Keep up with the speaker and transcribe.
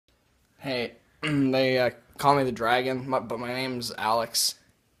Hey, they call me the Dragon, but my name's Alex,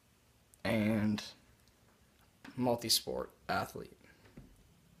 and multi-sport athlete.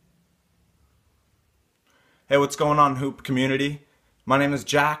 Hey, what's going on, Hoop community? My name is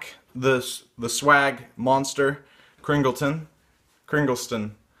Jack, the swag monster, Kringleston.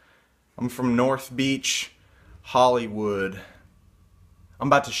 I'm from North Beach, Hollywood. I'm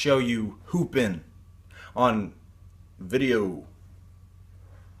about to show you hooping on video.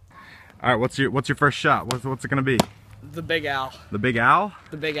 All right, what's your first shot? What's it gonna be? The Big Al. The Big Al?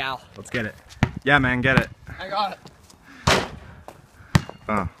 The Big Al. Let's get it. Yeah, man, get it. I got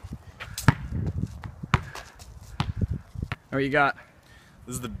it. What you got?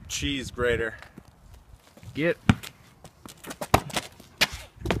 This is the cheese grater. Get.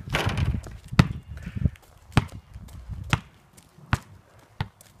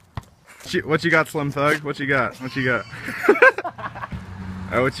 What you got, Slim Thug? What you got? What you got?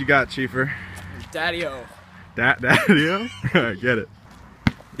 What you got, Chiefer? Daddy-o. Daddy-o? Alright, get it.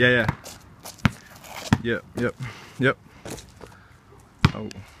 Yeah. Yep. Oh.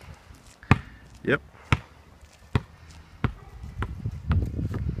 Yep.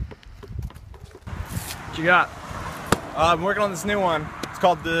 What you got? I'm working on this new one. It's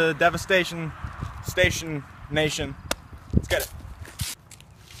called the Devastation Station Nation. Let's get it.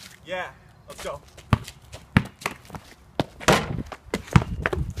 Yeah, let's go.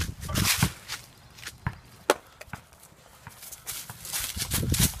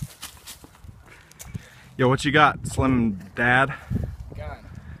 Yo, what you got, Slim Dad? Gun.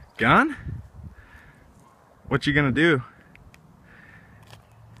 Gun? What you gonna do?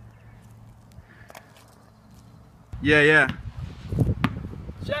 Yeah.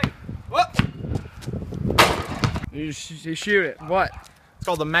 Check. Whoop. You shoot it. What? It's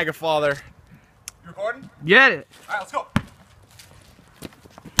called the Mega Father. You recording? Get it. All right, let's go.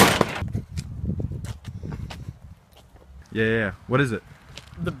 Yeah. What is it?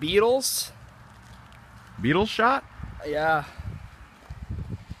 The Beatles. Beatles shot? Yeah.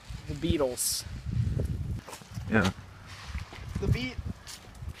 The Beatles. Yeah. The beat.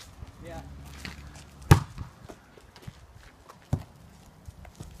 Yeah.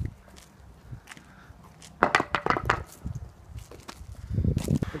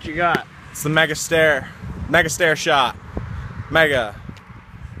 What you got? It's the Mega Stare shot. Mega.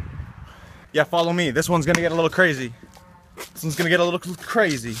 Yeah, follow me. This one's gonna get a little crazy.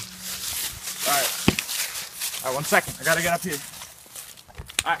 Alright, 1 second. I gotta get up here.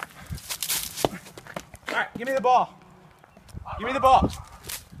 Alright, give me the ball. Give me the ball.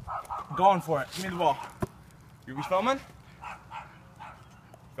 I'm going for it. Give me the ball. You be filming?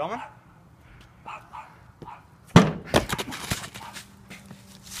 Filming?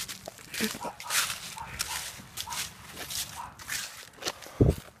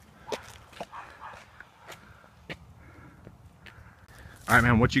 Alright,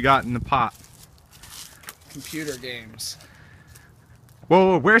 man, what you got in the pot? Computer games.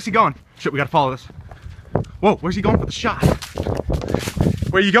 Whoa, where's he going? Shit, we gotta follow this. Whoa, where's he going for the shot?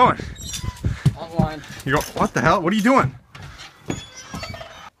 Where are you going? Online. You go, what the hell? What are you doing?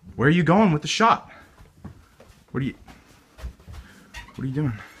 Where are you going with the shot? What are you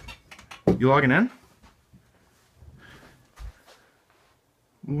doing? You logging in?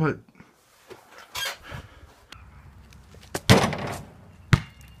 What?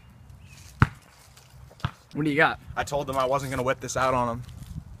 What do you got? I told them I wasn't gonna whip this out on them.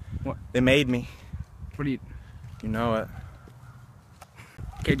 What? They made me. What do you... You know it.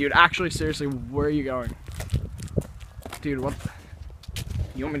 Okay, dude, actually, seriously, where are you going? Dude, what...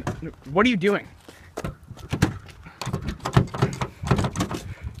 You want me to... What are you doing?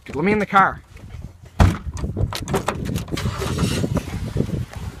 Dude, let me in the car.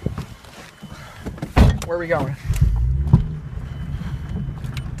 Where are we going?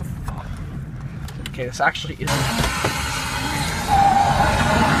 What the fuck? Okay, this actually isn't...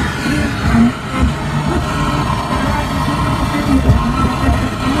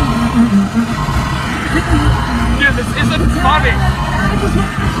 Dude, this isn't funny! This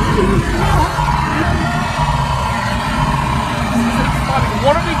isn't funny.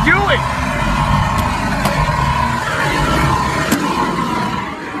 What are we doing?